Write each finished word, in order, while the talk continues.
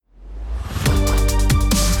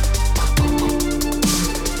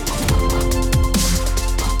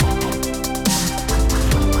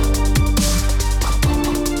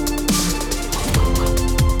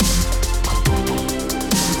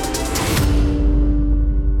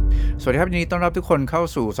สวัสดีครับยินดีต้อนรับทุกคนเข้า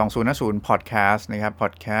สู่2050 Podcast นะครับ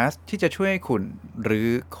Podcast ที่จะช่วยให้คุณรื้อ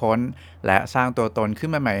ค้นและสร้างตัวตนขึ้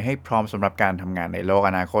นมาใหม่ให้พร้อมสำหรับการทำงานในโลก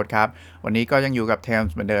อนาคตครับวันนี้ก็ยังอยู่กับเทม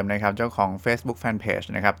ส์เหมือนเดิมนะครับเจ้าของ Facebook Fanpage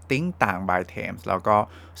นะครับติ้งต่าง by Thames แล้วก็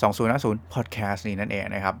2050 Podcast นี้นั่นเอง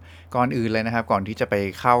นะครับก่อนอื่นเลยนะครับก่อนที่จะไป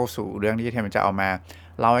เข้าสู่เรื่องที่เทมจะเอามา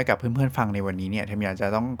เล่าให้กับเพื่อนๆฟังในวันนี้เนี่ยเทมอยากจะ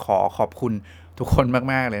ต้องขอบคุณทุกคน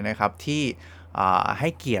มากๆเลยนะครับที่ให้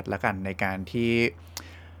เกียรติละกันในการที่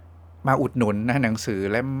มาอุดหนุนนะหนังสือ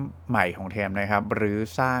เล่มใหม่ของเทมนะครับหรือ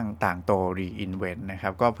สร้างต่างโต Reinvent นะครั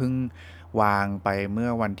บก็เพิ่งวางไปเมื่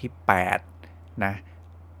อวันที่8นะ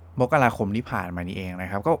มกราคมที่ผ่านมานี้เองนะ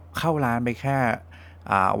ครับก็เข้าร้านไปแค่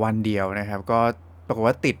วันเดียวนะครับก็ปรากฏ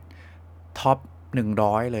ว่าติดท็อป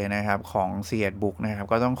100เลยนะครับของ C1 Book นะครับ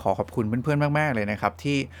ก็ต้องขอบคุณเพื่อนๆมากๆเลยนะครับ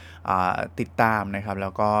ที่ติดตามนะครับแ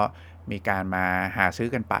ล้วก็มีการมาหาซื้อ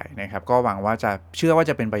กันไปนะครับก็หวังว่าจะเชื่อว่า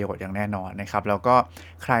จะเป็นประโยชน์อย่างแน่นอนนะครับแล้วก็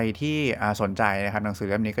ใครที่สนใจนะครับหนังสือ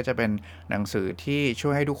เล่มนี้ก็จะเป็นหนังสือที่ช่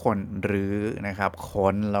วยให้ทุกคนรื้อนะครับ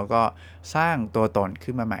ค้นแล้วก็สร้างตัวตน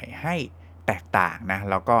ขึ้นมาใหม่ให้แตกต่างนะ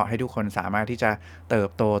แล้วก็ให้ทุกคนสามารถที่จะเติบ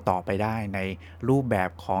โตต่อไปได้ในรูปแบบ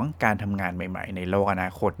ของการทำงานใหม่ๆในโลกอนา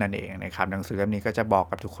คตนั่นเองนะครับหนังสือเล่มนี้ก็จะบอก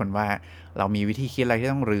กับทุกคนว่าเรามีวิธีคิดอะไรที่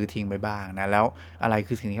ต้องรื้อทิ้งไปบ้างนะแล้วอะไร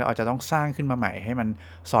คือสิ่งที่เราจะต้องสร้างขึ้นมาใหม่ให้มัน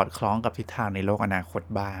สอดคล้องกับทิศทางในโลกอนาคต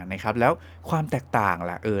บ้างนะครับแล้วความแตกต่าง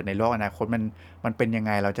ล่ะในโลกอนาคตมันเป็นยังไ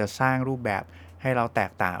งเราจะสร้างรูปแบบให้เราแต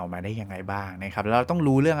กต่างออกมาได้ยังไงบ้างนะครับแล้วเราต้อง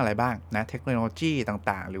รู้เรื่องอะไรบ้างนะเทคโนโลยี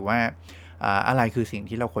ต่างๆหรือว่าอะไรคือสิ่ง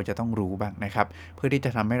ที่เราควรจะต้องรู้บ้างนะครับเพื่อที่จ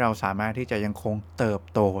ะทำให้เราสามารถที่จะยังคงเติบ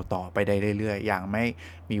โตต่อไปได้เรื่อยๆอย่างไม่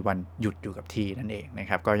มีวันหยุดอยู่กับที่นั่นเองนะ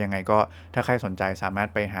ครับก็ยังไงก็ถ้าใครสนใจสามารถ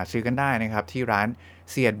ไปหาซื้อกันได้นะครับที่ร้าน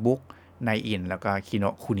เซียดบุ๊กในอินแล้วก็คิโน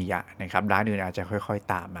ะคุนิยะนะครับร้านอื่นอาจจะค่อย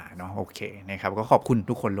ๆตามมาเนาะโอเคนะครับก็ขอบคุณ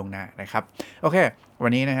ทุกคนลวงหน้านะครับโอเควั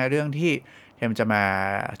นนี้นะฮะเรื่องที่เทมจะมา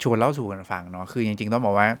ชวนเล่าสู่กันฟังเนาะคือจริงๆต้องบ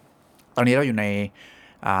อกว่าตอนนี้เราอยู่ใน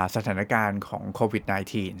สถานการณ์ของโควิด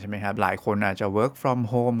 -19 ใช่ไหมครับหลายคนอาจจะ work from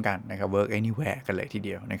home กันนะครับ work anywhere กันเลยทีเ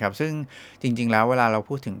ดียวนะครับซึ่งจริงๆแล้วเวลาเรา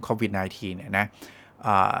พูดถึงโควิด -19 เนี่ยนะ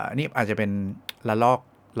นี่อาจจะเป็นระ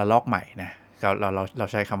ลอกใหม่นะเรา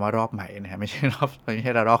ใช้คำว่ารอบใหม่นะฮะไม่ใช่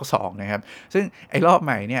ระลอก2นะครับซึ่งไอ้รอบใ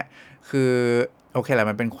หม่เนี่ยคือโอเคแหละ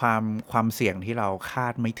มันเป็นความเสี่ยงที่เราคา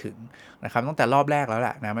ดไม่ถึงนะครับตั้งแต่รอบแรกแล้วแห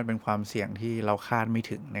ละนะมันเป็นความเสี่ยงที่เราคาดไม่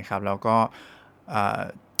ถึงนะครับแล้วก็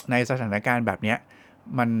ในสถานการณ์แบบเนี้ย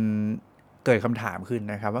มันเกิดคำถามขึ้น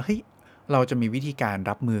นะครับว่าเฮ้ยเราจะมีวิธีการ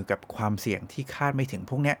รับมือกับความเสี่ยงที่คาดไม่ถึง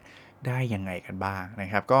พวกเนี้ยได้ยังไงกันบ้างนะ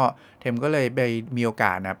ครับก็เทมก็เลยไปมีโอก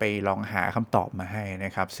าสนะไปลองหาคำตอบมาให้น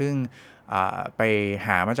ะครับซึ่งไปห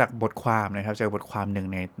ามาจากบทความนะครับเจอบทความหนึ่ง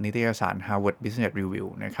ในนิตยสาร Harvard Business Review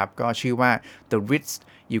นะครับก็ชื่อว่า The Risks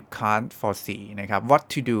You Can't Foresee นะครับ What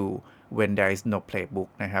to Do When There is No Playbook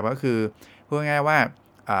นะครับก็คือพูดง่ายๆว่า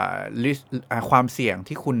ความเสี่ยง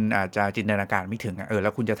ที่คุณอาจจะจินตนาการไม่ถึงแล้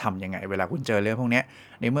วคุณจะทำยังไงเวลาคุณเจอเรื่องพวกนี้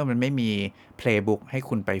ในเมื่อมันไม่มี playbook ให้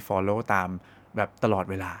คุณไป follow ตามแบบตลอด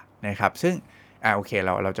เวลานะครับซึ่งโอเค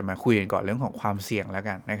เราจะมาคุยกันก่อนเรื่องของความเสี่ยงแล้ว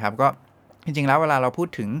กันนะครับก็จริงๆแล้วเวลาเราพูด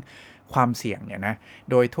ถึงความเสี่ยงเนี่ยนะ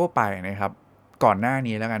โดยทั่วไปนะครับก่อนหน้า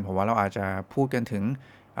นี้แล้วกันผมว่าเราอาจจะพูดกันถึง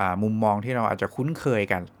มุมมองที่เราอาจจะคุ้นเคย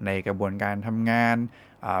กันในกระบวนการทำงาน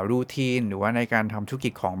รูทีนหรือว่าในการทำธุรกิ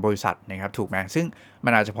จของบริษัทนะครับถูกไหมซึ่งมั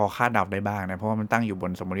นอาจจะพอคาดเดาได้บ้างนะเพราะว่ามันตั้งอยู่บ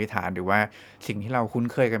นสมมติฐานหรือว่าสิ่งที่เราคุ้น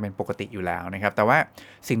เคยกันเป็นปกติอยู่แล้วนะครับแต่ว่า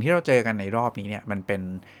สิ่งที่เราเจอกันในรอบนี้เนี่ยมันเป็น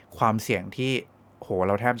ความเสี่ยงที่โหเ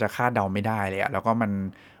ราแทบจะคาดเดาไม่ได้เลยแล้วก็มัน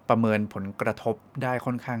ประเมินผลกระทบได้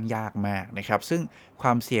ค่อนข้างยากมากนะครับซึ่งคว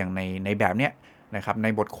ามเสี่ยงในแบบเนี้ยนะครับใน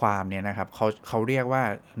บทความเนี่ยนะครับเขาเรียกว่า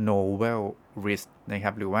novel risk นะค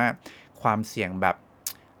รับหรือว่าความเสี่ยงแบบ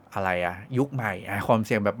อะไรยุคใหม่ความเ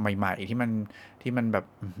สี่ยงแบบใหม่ๆที่มันแบบ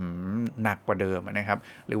หนักกว่าเดิมนะครับ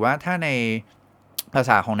หรือว่าถ้าในภาษ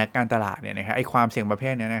าของนักการตลาดเนี่ยนะครับไอ้ความเสี่ยงประเภ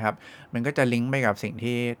ทนี้นะครับมันก็จะลิงก์ไปกับสิ่ง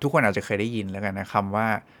ที่ทุกคนอาจจะเคยได้ยินแล้วกันนะคำว่า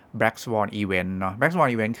Black Swan Event เนาะ Black Swan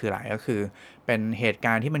Event คืออะไรก็คือเป็นเหตุก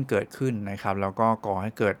ารณ์ที่มันเกิดขึ้นนะครับแล้วก็ก่อใ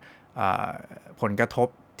ห้เกิดผลกระทบ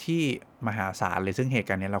ที่มหาศาลเลยซึ่งเหตุ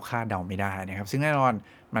การณ์นี้เราคาดเดาไม่ได้นะครับซึ่งแน่นอน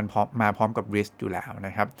มันมาพร้อมกับ risk อยู่แล้วน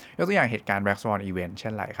ะครับยกตัวอย่างเหตุการณ์ Black Swan Event เช่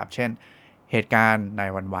นไรครับเช่นเหตุการณ์ใน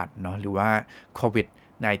วันๆเนาะหรือว่าโควิด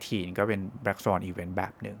-19 ก็เป็น Black Swan Event แบ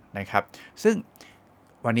บหนึ่งนะครับซึ่ง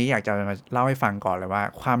วันนี้อยากจะมาเล่าให้ฟังก่อนเลยว่า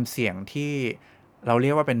ความเสี่ยงที่เราเรี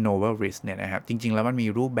ยกว่าเป็น novel risk เนี่ยนะครับจริงๆแล้วมันมี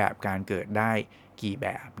รูปแบบการเกิดได้กี่แบ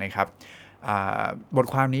บนะครับบท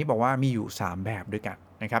ความนี้บอกว่ามีอยู่3แบบด้วยกัน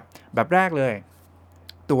นะครับแบบแรกเลย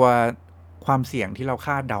ตัวความเสี่ยงที่เราค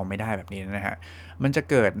าดเดาไม่ได้แบบนี้นะฮะมันจะ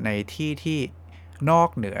เกิดในที่นอก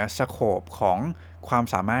เหนือสโคปของความ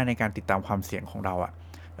สามารถในการติดตามความเสี่ยงของเรา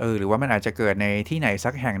หรือว่ามันอาจจะเกิดในที่ไหนสั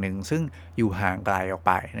กแห่งหนึ่งซึ่งอยู่ห่างไกลออกไ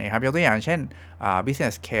ปนะครับยกตัวอย่างเช่น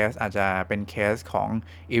business case อาจจะเป็นเคสของ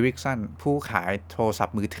Ericsson ผู้ขายโทรศัพ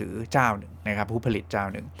ท์มือถือเจ้าหนึ่งนะครับผู้ผลิตเจ้า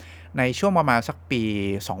หนึ่งในช่วงประมาณสักปี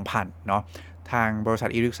 2000 เนาะทางบริษัท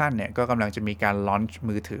Ericsson เนี่ยก็กำลังจะมีการลอนช์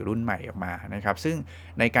มือถือรุ่นใหม่ออกมานะครับซึ่ง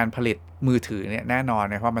ในการผลิตมือถือเนี่ยแน่นอน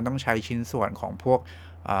นะครับมันต้องใช้ชิ้นส่วนของพวก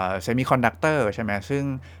เซมิคอนดักเตอร์ใช่ไหมซึ่ง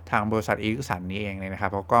ทางบริษัท Ericsson นี้เองเนี่ยนะครั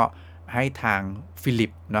บเขาก็ให้ทางฟิลิ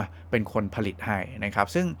ปเนาะเป็นคนผลิตให้นะครับ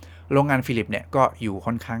ซึ่งโรงงานฟิลิปเนี่ยก็อยู่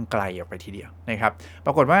ค่อนข้างไกลออกไปทีเดียวนะครับป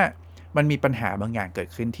รากฏว่ามันมีปัญหาบางอย่างเกิด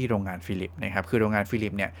ขึ้นที่โรงงานฟิลิปนะครับคือโรงงานฟิลิ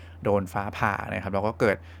ปเนี่ยโดนฟ้าผ่านะครับแล้วก็เ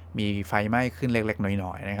กิดมีไฟไหม้ขึ้นเล็กๆ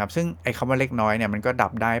น้อยๆนะครับซึ่งไอ้คำว่าเล็กน้อยเนี่ยมันก็ดั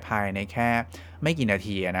บได้ภายในแค่ไม่กี่นา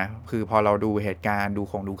ทีนะคือพอเราดูเหตุการณ์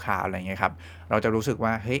ดูข่าวอะไรเงี้ยครับเราจะรู้สึก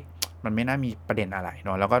ว่าเฮ้ยมันไม่น่ามีประเด็นอะไรเน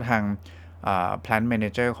าะแล้วก็ทางplant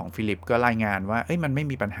manager ของฟิลิปก็รายงานว่ามันไม่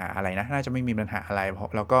มีปัญหาอะไรนะน่าจะไม่มีปัญหาอะไร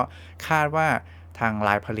แล้วก็คาดว่าทางร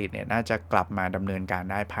ายผลิตเนี่ยน่าจะกลับมาดำเนินการ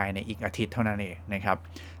ได้ภายในอีกอาทิตย์เท่านั้นเองนะครับ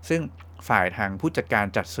ซึ่งฝ่ายทางผู้จัดการ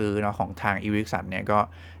จัดซื้อเนาะของทาง Ericsson เนี่ยก็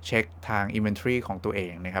เช็คทาง inventory ของตัวเอ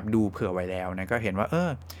งนะครับดูเผื่อไว้แล้วนะก็เห็นว่า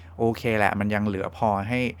โอเคแหละมันยังเหลือพอ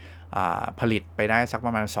ให้ผลิตไปได้สักป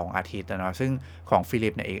ระมาณ2อาทิตย์เนาะซึ่งของฟิลิ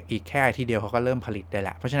ปเนี่ยอีกแค่อาทิตย์เดียวเขาก็เริ่มผลิตได้แห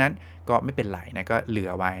ละเพราะฉะนั้นก็ไม่เป็นไรนะก็เหลื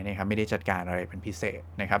อไว้นะครับไม่ได้จัดการอะไรเป็นพิเศษ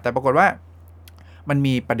นะครับแต่ปรากฏว่ามัน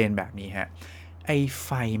มีประเด็นแบบนี้ฮะไอ้ไฟ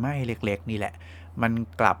ไหม้เล็กๆนี่แหละมัน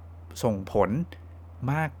กลับส่งผล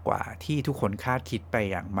มากกว่าที่ทุกคนคาดคิดไป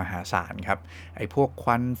อย่างมหาศาลครับไอ้พวกค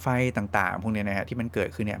วันไฟต่างๆพวกนี้นะฮะที่มันเกิด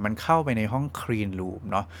ขึ้นเนี่ยมันเข้าไปในห้องคลีนรูม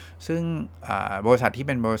เนาะซึ่งบริษัทที่เ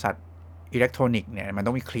ป็นบริษัทอิเล็กทรอนิกส์เนี่ยมันต้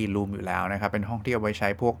องมีคลีนรูมอยู่แล้วนะครับเป็นห้องที่เอาไว้ใช้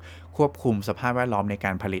พวกควบคุมสภาพแวดล้อมในก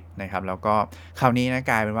ารผลิตนะครับแล้วก็คราวนี้นะ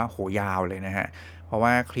กลายเป็นว่าโหยาวเลยนะฮะเพราะว่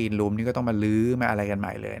าคลีนรูมนี่ก็ต้องมาลื้อมาอะไรกันให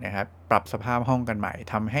ม่เลยนะครับปรับสภาพห้องกันใหม่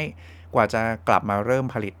ทำให้กว่าจะกลับมาเริ่ม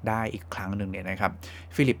ผลิตได้อีกครั้งหนึ่งเนี่ยนะครับ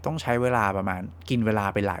ฟิลิปต้องใช้เวลาประมาณกินเวลา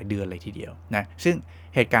ไปหลายเดือนเลยทีเดียวนะซึ่ง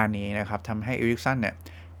เหตุการณ์นี้นะครับทำให้ Ericsson เนี่ย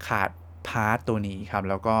ขาดพาร์ตตัวนี้ครับ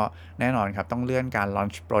แล้วก็แน่นอนครับต้องเลื่อนการ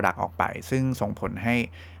launch product ออกไปซึ่งส่งผลให้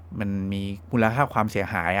มันมีมูลค่าความเสีย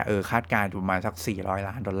หายคาดการณ์อยู่ประมาณสัก$400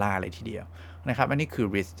 ล้านเลยทีเดียวนะครับอันนี้คือ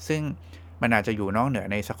risk ซึ่งมันอาจจะอยู่นอกเหนือ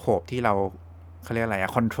ในสโคปที่เราเขาเรียกอะไร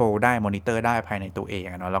คอนโทรลได้มอนิเตอร์ได้ภายในตัวเอง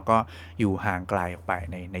เนาะแล้วก็อยู่ห่างไกลออกไป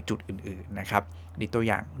ในจุดอื่นๆนะครับนี่ตัว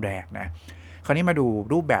อย่างแรกนะคราวนี้มาดู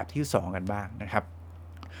รูปแบบที่2กันบ้างนะครับ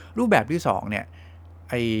รูปแบบที่2เนี่ย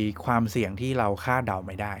ไอความเสี่ยงที่เราคาดเดาไ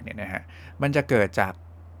ม่ได้เนี่ยนะฮะมันจะเกิดจาก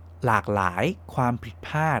หลากหลายความผิดพ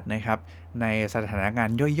ลาดนะครับในสถานการ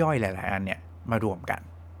ณ์ย่อยๆหลายๆอันเนี่ยมารวมกัน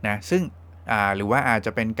นะซึ่งหรือว่าอาจจ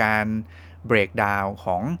ะเป็นการ break down ข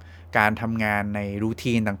องการทำงานในรู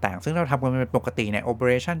ทีนต่างๆซึ่งเราทำกันเป็นปกติใน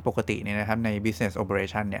operation ปกติเนี่ยนะครับใน business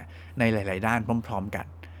operation เนี่ยในหลายๆด้านพร้อมๆกัน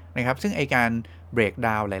นะครับซึ่งไอการ break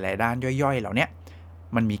down หลายๆด้านย่อยๆเหล่านี้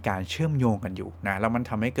มันมีการเชื่อมโยงกันอยู่นะแล้วมัน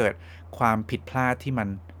ทำให้เกิดความผิดพลาดที่มัน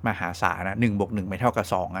มหาศาลนะ1+1ไม่เท่ากับ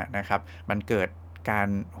2นะครับมันเกิดการ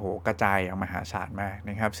กระจายอย่างมหาศาลมาก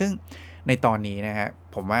นะครับซึ่งในตอนนี้นะฮะ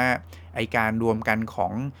ผมว่าไอการรวมกันขอ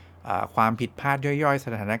งความผิดพลาดย่อยๆส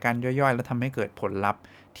ถานการณ์ย่อยๆแล้วทำให้เกิดผลลัพธ์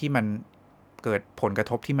ที่มันเกิดผลกระ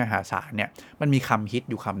ทบที่มหาศาลเนี่ยมันมีคำฮิต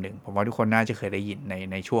อยู่คำหนึ่งผมว่าทุกคนน่าจะเคยได้ยิน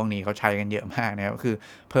ในช่วงนี้เขาใช้กันเยอะมากนะครับก็คือ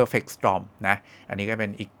perfect storm นะอันนี้ก็เป็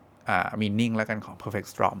นอีกmeaning แล้วกันของ perfect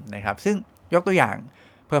storm นะครับซึ่งยกตัวอย่าง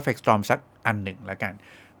perfect storm สักอันหนึ่งแล้วกัน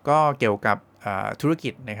ก็เกี่ยวกับธุรกิ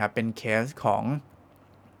จนะครับเป็นเคสของ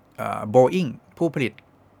Boeing ผู้ผลิต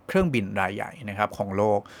เครื่องบินรายใหญ่นะครับของโล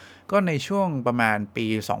กก็ในช่วงประมาณปี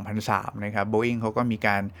 2003 นะครับ Boeing เขาก็มีก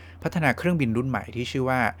ารพัฒนาเครื่องบินรุ่นใหม่ที่ชื่อ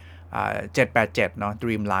ว่า787 เนาะ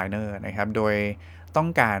Dreamliner นะครับโดยต้อง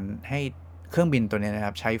การให้เครื่องบินตัวนี้นะค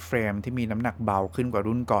รับใช้เฟรมที่มีน้ำหนักเบาขึ้นกว่า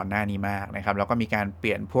รุ่นก่อนหน้านี้มากนะครับแล้วก็มีการเป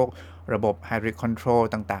ลี่ยนพวกระบบ Hybrid Control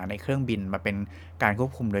ต่างๆในเครื่องบินมาเป็นการคว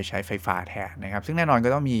บคุมโดยใช้ไฟฟ้าแทนนะครับซึ่งแน่นอนก็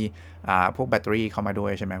ต้องมีพวกแบตเตอรี่เข้ามาด้ว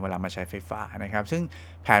ยใช่ไหมเวลามาใช้ไฟฟ้านะครับซึ่ง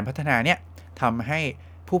แผนพัฒนาเนี่ยทำให้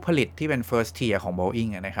ผู้ผลิตที่เป็น first tier ของ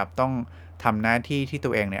Boeing นะครับต้องทำหน้าที่ที่ตั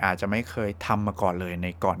วเองเนี่ยอาจจะไม่เคยทำมาก่อนเลยใน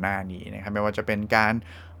ก่อนหน้านี้นะครับไม่ว่าจะเป็นการ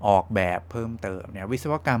ออกแบบเพิ่มเติมเนี่ยวิศ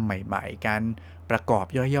วกรรมใหม่ๆการประกอบ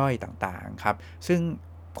ย่อยๆต่างๆครับซึ่ง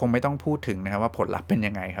คงไม่ต้องพูดถึงนะครับว่าผลลัพธ์เป็น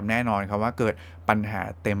ยังไงครับแน่นอนครับว่าเกิดปัญหา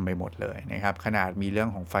เต็มไปหมดเลยนะครับขนาดมีเรื่อง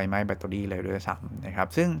ของไฟไหม้แบตเตอรี่เลยด้วยซ้ำนะครับ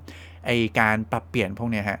ซึ่งไอการปรับเปลี่ยนพวก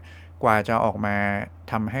เนี้ยฮะกว่าจะออกมา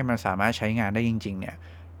ทำให้มันสามารถใช้งานได้จริงๆเนี่ย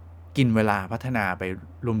กินเวลาพัฒนาไป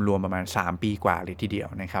รวมๆประมาณ3 ปีกว่าเลยทีเดียว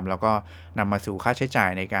นะครับแล้วก็นำมาสู่ค่าใช้จ่าย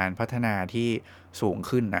ในการพัฒนาที่สูง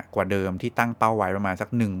ขึ้นนะกว่าเดิมที่ตั้งเป้าไว้ประมาณสัก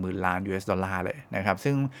 $10,000 ล้านเลยนะครับ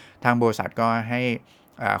ซึ่งทางบริษัทก็ให้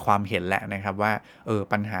ความเห็นแหละนะครับว่า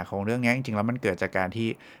ปัญหาของเรื่องนี้จริงๆแล้วมันเกิดจากการที่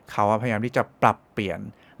เขาพยายามที่จะปรับเปลี่ยน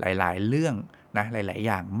หลายๆเรื่องนะหลายๆอ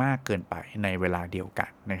ย่างมากเกินไปในเวลาเดียวกั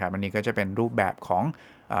นนะครับอันนี้ก็จะเป็นรูปแบบของ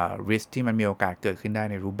risk ที่มันมีโอกาสเกิดขึ้นได้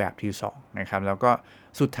ในรูปแบบที่2นะครับแล้วก็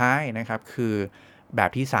สุดท้ายนะครับคือแบ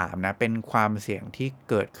บที่3นะเป็นความเสี่ยงที่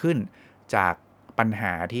เกิดขึ้นจากปัญห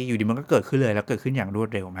าที่อยู่ดีมันก็เกิดขึ้นเลยแล้วเกิดขึ้นอย่างรวด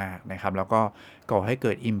เร็วมากนะครับแล้วก็ก่อให้เ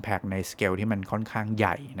กิด impact ในสเกลที่มันค่อนข้างให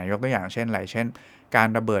ญ่นะยกตัวอย่างเช่นอะไรเช่นการ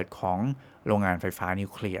ระเบิดของโรงงานไฟฟ้านิว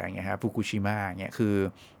เคลียร์อย่างเงี้ยครับฟุกุชิมะอย่างเงี้ยคือ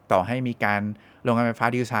ต่อให้มีการโรงงานไฟฟ้า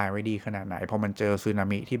ดีไซน์ไว้ดีขนาดไหนพอมันเจอสึนา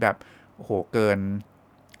มิที่แบบโอ้โหเกิน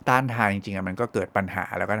ต้านทานจริงๆมันก็เกิดปัญหา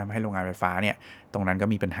แล้วก็ทำให้โรงงานไฟฟ้าเนี่ยตรงนั้นก็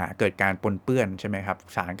มีปัญหาเกิดการปนเปื้อนใช่ไหมครับ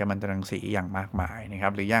สารกัมมันตรังสีอย่างมากมายนะครั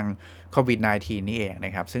บหรืออย่างโควิด -19 นี่เองน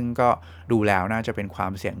ะครับซึ่งก็ดูแล้วน่าจะเป็นควา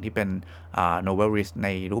มเสี่ยงที่เป็นnovel risk ใน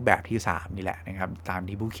รูปแบบที่3นี่แหละนะครับตาม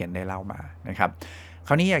ที่ผู้เขียนได้เล่ามานะครับค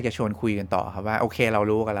ราวนี้อยากจะชวนคุยกันต่อครับว่าโอเคเรา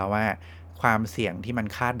รู้กันแล้วว่าความเสี่ยงที่มัน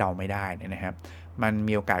คาดเดาไม่ได้เนี่ยนะครับมัน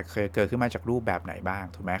มีโอกาสเคยเกิดขึ้นมาจากรูปแบบไหนบ้าง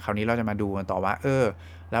ถูกไหมคราวนี้เราจะมาดูกันต่อว่า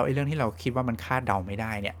แล้วไอ้เรื่องที่เราคิดว่ามันคาดเดาไม่ไ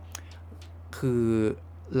ด้เนี่ยคือ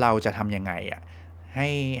เราจะทำยังไง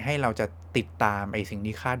ให้เราจะติดตามไอ้สิ่ง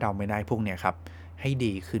ที่คาดเดาไม่ได้พวกเนี้ยครับให้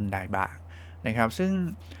ดีขึ้นได้บ้างนะครับซึ่ง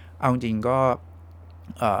เอาจริงก็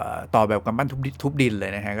ต่อแบบกำปั้นทุบดินเล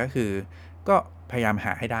ยนะฮะก็คือก็พยายามห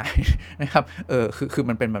าให้ได้ นะครับคือ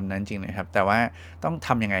มันเป็นแบบนั้นจริงนะครับแต่ว่าต้องท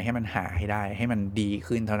ำยังไงให้มันหาให้ได้ให้มันดี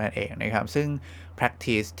ขึ้นเท่านั้นเองนะครับซึ่ง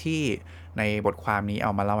practice ที่ในบทความนี้เอ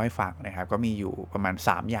ามาเล่าให้ฟังนะครับก็มีอยู่ประมาณ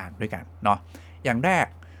3อย่างด้วยกันเนาะอย่างแรก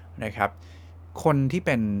นะครับคนที่เ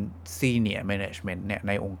ป็น senior management เนี่ยใ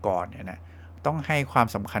นองค์กรเนี่ยนะต้องให้ความ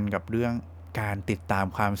สำคัญกับเรื่องการติดตาม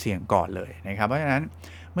ความเสี่ยงก่อนเลยนะครับเพราะฉะนั้น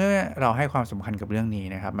เมื่อเราให้ความสำคัญกับเรื่องนี้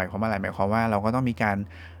นะครับหมายความว่าอะไรหมายความว่าเราก็ต้องมีการ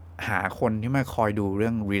หาคนที่มาคอยดูเรื่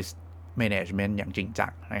อง risk management อย่างจริงจั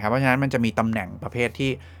งนะครับเพราะฉะนั้นมันจะมีตำแหน่งประเภท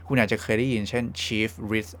ที่คุณอาจจะเคยได้ยินเช่น chief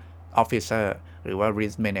risk officer หรือว่า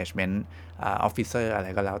risk management officer อะไร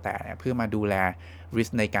ก็แล้วแต่เพื่อมาดูแล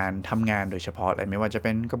risk ในการทำงานโดยเฉพาะเลยไม่ว่าจะเ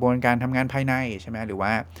ป็นกระบวนการทำงานภายในใช่ไหมหรือว่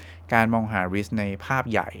าการมองหา risk ในภาพ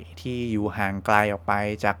ใหญ่ที่อยู่ห่างไกลออกไป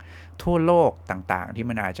จากทั่วโลกต่างๆที่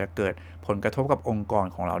มันอาจจะเกิดผลกระทบกับองค์กร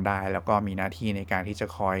ของเราได้แล้วก็มีหน้าที่ในการที่จะ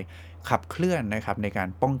คอยขับเคลื่อนนะครับในการ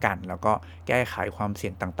ป้องกันแล้วก็แก้ไขความเสี่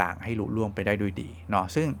ยงต่างๆให้ลุล่วงไปได้ด้วยดีเนาะ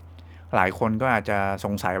ซึ่งหลายคนก็อาจจะส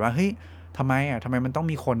งสัยว่าเฮ้ยทำไมมันต้อง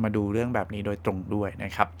มีคนมาดูเรื่องแบบนี้โดยตรงด้วยน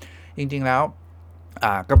ะครับจริงๆแล้ว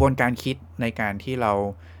กระบวนการคิดในการที่เรา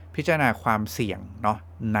พิจารณาความเสี่ยงเนาะ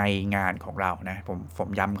ในงานของเรานะผม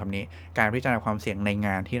ย้ำคำนี้การพิจารณาความเสี่ยงในง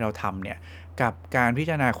านที่เราทำเนี่ยกับการพิจ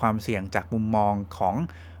ารณาความเสี่ยงจากมุมมองของ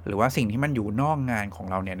หรือว่าสิ่งที่มันอยู่นอกงานของ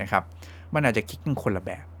เราเนี่ยนะครับมันอาจจะคิดกันคนละแ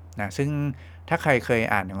บบนะซึ่งถ้าใครเคย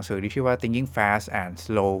อ่านหนังสือที่ชื่อว่า Thinking Fast and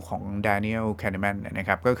Slow ของ Daniel Kahneman เนี่ยนะค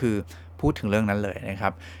รับก็คือพูดถึงเรื่องนั้นเลยนะครั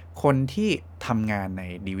บคนที่ทำงานใน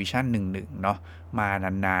Division 1 เนาะมา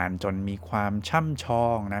นานๆจนมีความช่ำชอ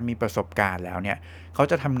งนะมีประสบการณ์แล้วเนี่ยเขา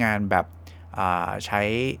จะทำงานแบบใช้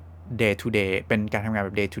day to day เป็นการทำงานแบ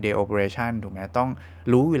บ day to day operation ถูกไหมต้อง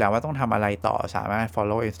รู้อยู่แล้วว่าต้องทำอะไรต่อสามารถ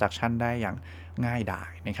follow instruction ได้อย่างง่ายดา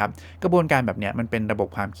ยนะครับกระบวนการแบบเนี้ยมันเป็นระบบ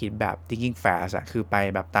ความคิดแบบ thinking fast คือไป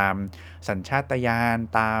แบบตามสัญชาตญาณ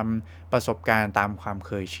ตามประสบการณ์ตามความเ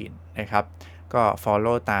คยชินนะครับก็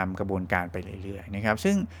follow ตามกระบวนการไปเรื่อยๆนะครับ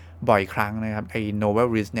ซึ่งบ่อยครั้งนะครับไอ้ novel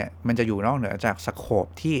risk เนี่ยมันจะอยู่นอกเหนือจากสโคป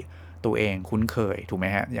ที่ตัวเองคุ้นเคยถูกไหม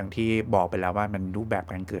ฮะอย่างที่บอกไปแล้วว่ามันรูปแบบ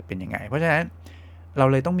การเกิดเป็นยังไงเพราะฉะนั้นเรา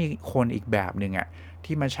เลยต้องมีคนอีกแบบหนึ่ง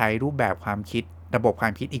ที่มาใช้รูปแบบความคิดระบบควา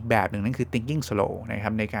มคิดอีกแบบหนึ่งนั่นคือ thinking slow นะครั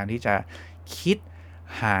บในการที่จะคิด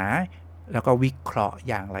หาแล้วก็วิเคราะห์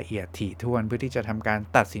อย่างละเอียดถี่ถ้วนเพื่อที่จะทำการ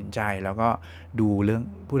ตัดสินใจแล้วก็ดูเรื่อง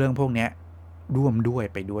พวกนี้ร่วมด้วย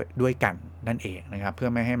ไปด้วยกันนั่นเองนะครับเพื่อ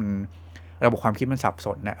ไม่ให้มันระบบความคิดมันสับส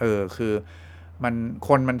นนะคือมั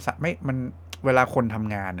นเวลาคนท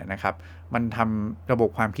ำงานเนี่ยนะครับมันทำระบบ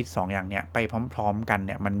ความคิด2อย่างเนี้ยไปพร้อมๆกันเ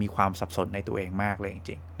นี่ยมันมีความสับสนในตัวเองมากเลยจ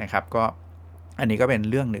ริงๆนะครับก็อันนี้ก็เป็น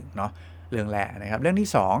เรื่องหนึ่งเนาะเรื่องแรกนะครับเรื่องที่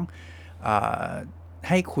2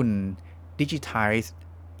ให้คุณ digitize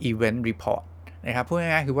event report นะครับพูด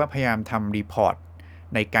ง่ายๆคือว่าพยายามทำ report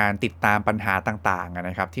ในการติดตามปัญหาต่างๆ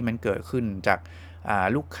นะครับที่มันเกิดขึ้นจาก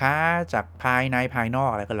ลูกค้าจากภายในภายนอก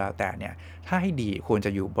อะไรก็แล้วแต่เนี่ยถ้าให้ดีควรจ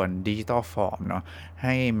ะอยู่บนดิจิทัลฟอร์มเนาะใ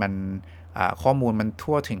ห้มันข้อมูลมัน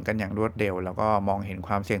ทั่วถึงกันอย่างรวดเร็วแล้วก็มองเห็นค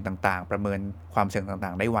วามเสี่ยงต่างๆประเมินความเสี่ยงต่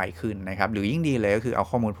างๆได้ไวขึ้นนะครับหรือยิ่งดีเลยก็คือเอา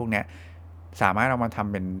ข้อมูลพวกนี้สามารถเอามาท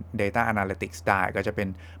ำเป็น data analytics ได้ก็จะเป็น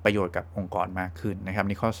ประโยชน์กับองค์กรมากขึ้นนะครับ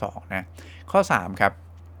นี่ข้อ2นะข้อ3ครับ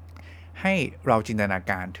ให้เราจินตนา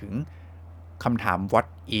การถึงคำถาม what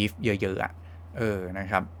if เยอะๆนะ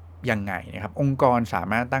ครับยังไงนะครับองค์กรสา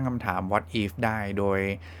มารถตั้งคำถาม what if ได้โดย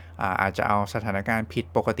อาจจะเอาสถานการณ์ผิด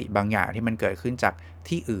ปกติบางอย่างที่มันเกิดขึ้นจาก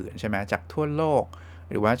ที่อื่นใช่ไหมจากทั่วโลก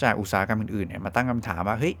หรือว่าจากอุตสาหกรรมอื่นๆเนี่ยมาตั้งคำถาม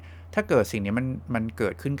ว่าเฮ้ยถ้าเกิดสิ่งนี้มันเกิ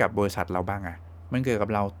ดขึ้นกับบริษัทเราบ้างอะมันเกิดกับ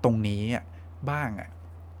เราตรงนี้บ้าง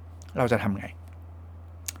เราจะทำไง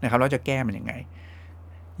นะครับเราจะแก้มันยังไง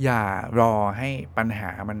อย่ารอให้ปัญหา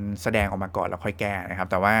มันแสดงออกมาก่อนแล้วค่อยแก้นะครับ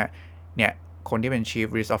แต่ว่าเนี่ยคนที่เป็น Chief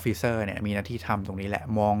Risk Officer เนี่ยมีหน้าที่ทำตรงนี้แหละ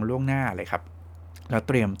มองล่วงหน้าเลยครับแล้วเ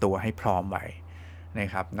ตรียมตัวให้พร้อมไว้นะ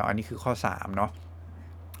ครับเนาะอันนี้คือข้อ3เนาะ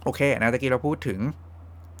โอเคนะตะกี้เราพูดถึง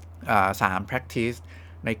3 practice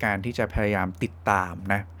ในการที่จะพยายามติดตาม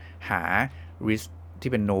นะหา risk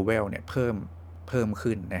ที่เป็น novel เนี่ยเพิ่ม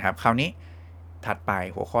ขึ้นนะครับคราวนี้ถัดไป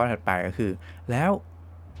หัวข้อถัดไปก็คือแล้ว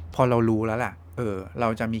พอเรารู้แล้วล่ะเรา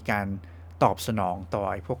จะมีการตอบสนองต่อ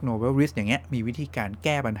ไอ้พวก novel risk อย่างเงี้ยมีวิธีการแ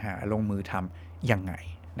ก้ปัญหาลงมือทำยังไง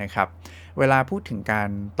นะครับเวลาพูดถึงการ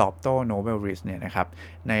ตอบโต้ novel risk เนี่ยนะครับ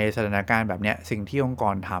ในสถานการณ์แบบเนี้ยสิ่งที่องค์ก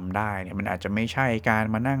รทำได้เนี่ยมันอาจจะไม่ใช่การ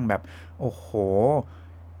มานั่งแบบโอ้โห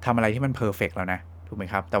ทำอะไรที่มันเพอร์เฟกต์แล้วนะถูกไหม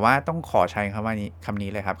ครับแต่ว่าต้องขอใช้คำนี้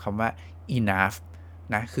เลยครับคำว่า enough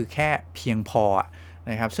นะคือแค่เพียงพอ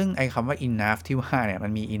นะครับซึ่งไอ้คำว่า enough ที่ว่าเนี่ยมั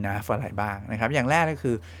นมี enough อะไรบ้างนะครับอย่างแรกก็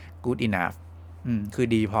คือ good enough คือ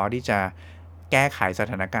ดีพอที่จะแก้ไขส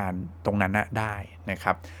ถานการณ์ตรงนั้นได้นะค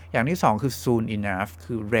รับอย่างที่2คือ soon enough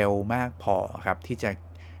คือเร็วมากพอครับที่จะ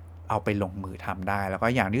เอาไปลงมือทำได้แล้วก็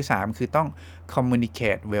อย่างที่3คือต้อง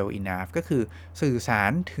communicate well enough ก็คือสื่อสา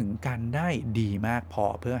รถึงกันได้ดีมากพอ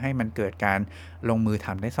เพื่อให้มันเกิดการลงมือท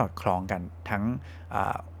ำได้สอดคล้องกันทั้ง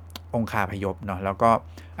องคาพยพเนาะแล้วก็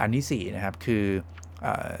อันที่4นะครับคือ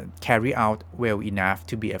carry out well enough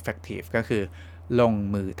to be effective ก็คือลง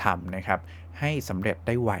มือทำนะครับให้สำเร็จไ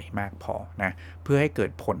ด้ไวมากพอนะเพื่อให้เกิ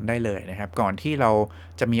ดผลได้เลยนะครับก่อนที่เรา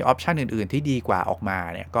จะมีออปชันอื่นๆที่ดีกว่าออกมา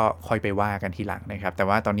เนี่ยก็ค่อยไปว่ากันทีหลังนะครับแต่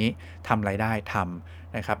ว่าตอนนี้ทำอะไรได้ท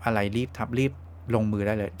ำนะครับอะไรรีบทำรีบลงมือไ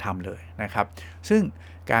ด้เลยทำเลยนะครับซึ่ง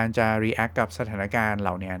การจะ react กับสถานการณ์เห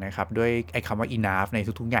ล่านี้นะครับด้วยไอ้คำว่า enough ใน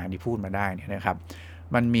ทุกๆอย่างที่พูดมาได้เนี่ยนะครับ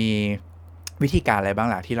มันมีวิธีการอะไรบ้าง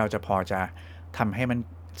ล่ะที่เราจะพอจะทำให้มัน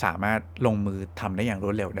สามารถลงมือทำได้อย่างร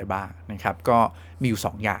วดเร็วได้บ้างนะครับก็มีอยู่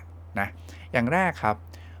2อย่างนะอย่างแรกครับ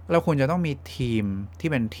เราควรจะต้องมีทีมที่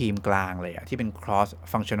เป็นทีมกลางเลยที่เป็น cross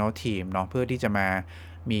functional team เนาะเพื่อที่จะมา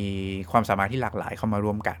มีความสามารถที่หลากหลายเข้ามา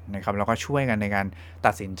ร่วมกันนะครับแล้วก็ช่วยกันในการ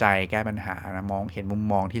ตัดสินใจแก้ปัญหานะมองเห็นมุม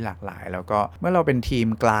มองที่หลากหลายแล้วก็เมื่อเราเป็นทีม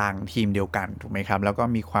กลางทีมเดียวกันถูกไหมครับแล้วก็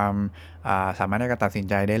มีความสามารถในการตัดสิน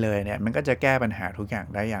ใจได้เลยเนี่ยมันก็จะแก้ปัญหาทุกอย่าง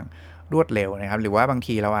ได้อย่างรวดเร็วนะครับหรือว่าบาง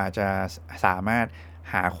ทีเราอาจจะสามารถ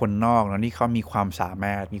หาคนนอกแล้วที่เขามีความสาม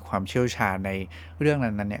ารถมีความเชี่ยวชาญในเรื่อง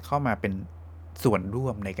นั้นๆเนี่ยเข้ามาเป็นส่วนร่ว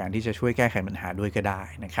มในการที่จะช่วยแก้ไขปัญหาด้วยก็ได้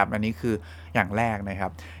นะครับอันนี้คืออย่างแรกนะครั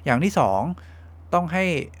บอย่างที่2ต้องให้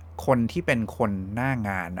คนที่เป็นคนหน้าง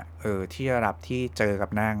านที่รับที่เจอกับ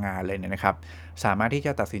หน้างานเลยเนี่ยนะครับสามารถที่จ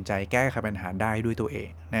ะตัดสินใจแก้ไขปัญหาได้ด้วยตัวเอง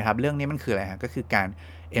นะครับเรื่องนี้มันคืออะไรฮะก็คือการ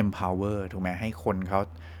empower ถูกไหมให้คนเขา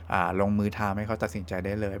ลงมือทำให้เขาตัดสินใจไ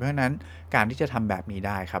ด้เลยเพราะฉะนั้นการที่จะทำแบบนี้ไ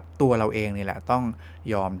ด้ครับตัวเราเองนี่แหละต้อง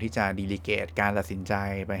ยอมที่จะดีลิเกตการตัดสินใจ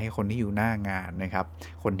ไปให้คนที่อยู่หน้างานนะครับ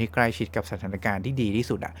คนที่ใกล้ชิดกับสถานการณ์ที่ดีที่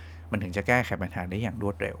สุดมันถึงจะแก้ไขปัญหาได้อย่างร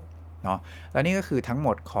วดเร็วเนาะและนี่ก็คือทั้งหม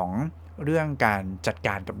ดของเรื่องการจัดก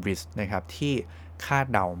ารกับ risk นะครับที่คาด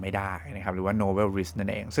เดาไม่ได้นะครับหรือว่า novel risk นั่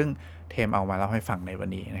นเองซึ่งเทมเอามาเล่าให้ฟังในวัน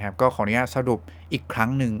นี้นะครับก็ขออนุญาตสรุปอีกครั้ง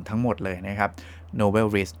หนึ่งทั้งหมดเลยนะครับ novel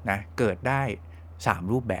risk นะเกิดได้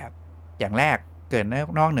3รูปแบบอย่างแรกเกิด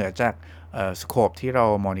นอกเหนือจากสโคปที่เรา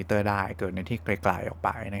มอนิเตอร์ได้เกิดในที่ไกลๆออกไป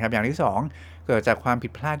นะครับอย่างที่2เกิดจากความผิ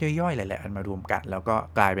ดพลาดย่อยๆหลายๆอันมารวมกันแล้วก็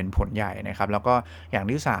กลายเป็นผลใหญ่นะครับแล้วก็อย่าง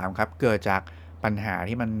ที่3ครับเกิดจากปัญหา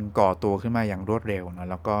ที่มันก่อตัวขึ้นมาอย่างรวดเร็วนะ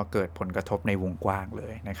แล้วก็เกิดผลกระทบในวงกว้างเล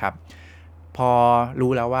ยนะครับพอ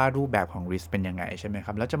รู้แล้วว่ารูปแบบของ risk เป็นยังไงใช่ไหมค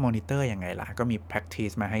รับแล้วจะมอนิเตอร์ยังไงล่ะก็มี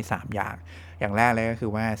practice มาให้3อย่างแรกเลยก็คื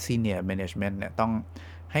อว่า senior management เนี่ยต้อง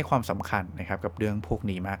ให้ความสำคัญนะครับกับเรื่องพวก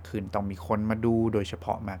นี้มากขึ้นต้องมีคนมาดูโดยเฉพ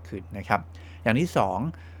าะมากขึ้นนะครับอย่างที่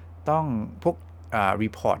2ต้องพวก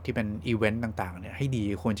report ที่เป็นอีเวนต์ต่างๆเนี่ยให้ดี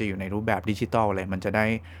ควรจะอยู่ในรูปแบบดิจิทัลเลยมันจะได้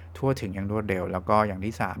ทั่วถึงอย่างรวดเร็วแล้วก็อย่าง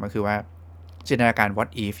ที่3ก็คือว่าจินตนาการ what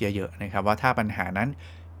if เยอะๆนะครับว่าถ้าปัญหานั้น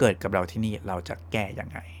เกิดกับเราที่นี่เราจะแก้ยัง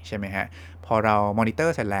ไงใช่ไหมฮะพอเรามอนิเตอ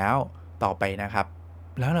ร์เสร็จแล้วต่อไปนะครับ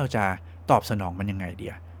แล้วเราจะตอบสนองมันยังไงเดี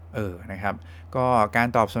ยนะครับก็การ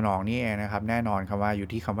ตอบสนองนี่เองนะครับแน่นอนครับว่าอยู่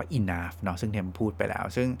ที่คำว่า enough เนาะซึ่งเทมพูดไปแล้ว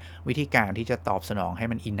ซึ่งวิธีการที่จะตอบสนองให้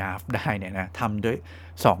มัน enough ได้เนี่ยนะทำด้วย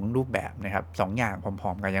2รูปแบบนะครับ2อย่างพร้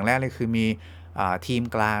อมๆกันอย่างแรกเลยคือมีทีม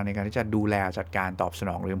กลางในการที่จะดูแลจัดการตอบสน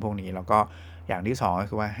องเรื่องพวกนี้แล้วก็อย่างที่2ก็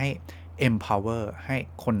คือว่าให้ empower ให้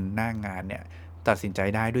คนหน้างานเนี่ยตัดสินใจ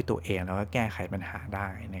ได้ด้วยตัวเองแล้วก็แก้ไขปัญหาได้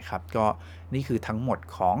นะครับก็นี่คือทั้งหมด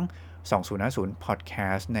ของ2050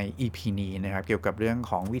 Podcast ใน EP นี้นะครับเกี่ยวกับเรื่อง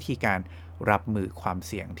ของวิธีการรับมือความ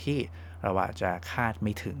เสี่ยงที่ เราอาจจะคาดไ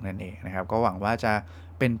ม่ถึงนั่นเองนะครับก็หวังว่าจะ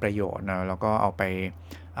เป็นประโยชน์นะแล้วก็เอาไป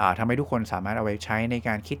ทำให้ทุกคนสามารถเอาไปใช้ในก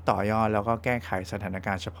ารคิดต่อยอดแล้วก็แก้ไขสถานก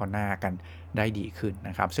ารณ์เฉพาะหน้ากันได้ดีขึ้นน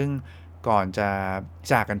ะครับซึ่งก่อนจะ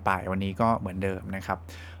จากกันไปวันนี้ก็เหมือนเดิมนะครับ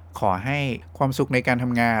ขอให้ความสุขในการท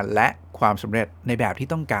ำงานและความสำเร็จในแบบที่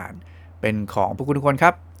ต้องการเป็นของพวกคุณทุกคนค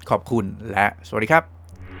รับขอบคุณและสวัสดีครั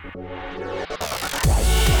บ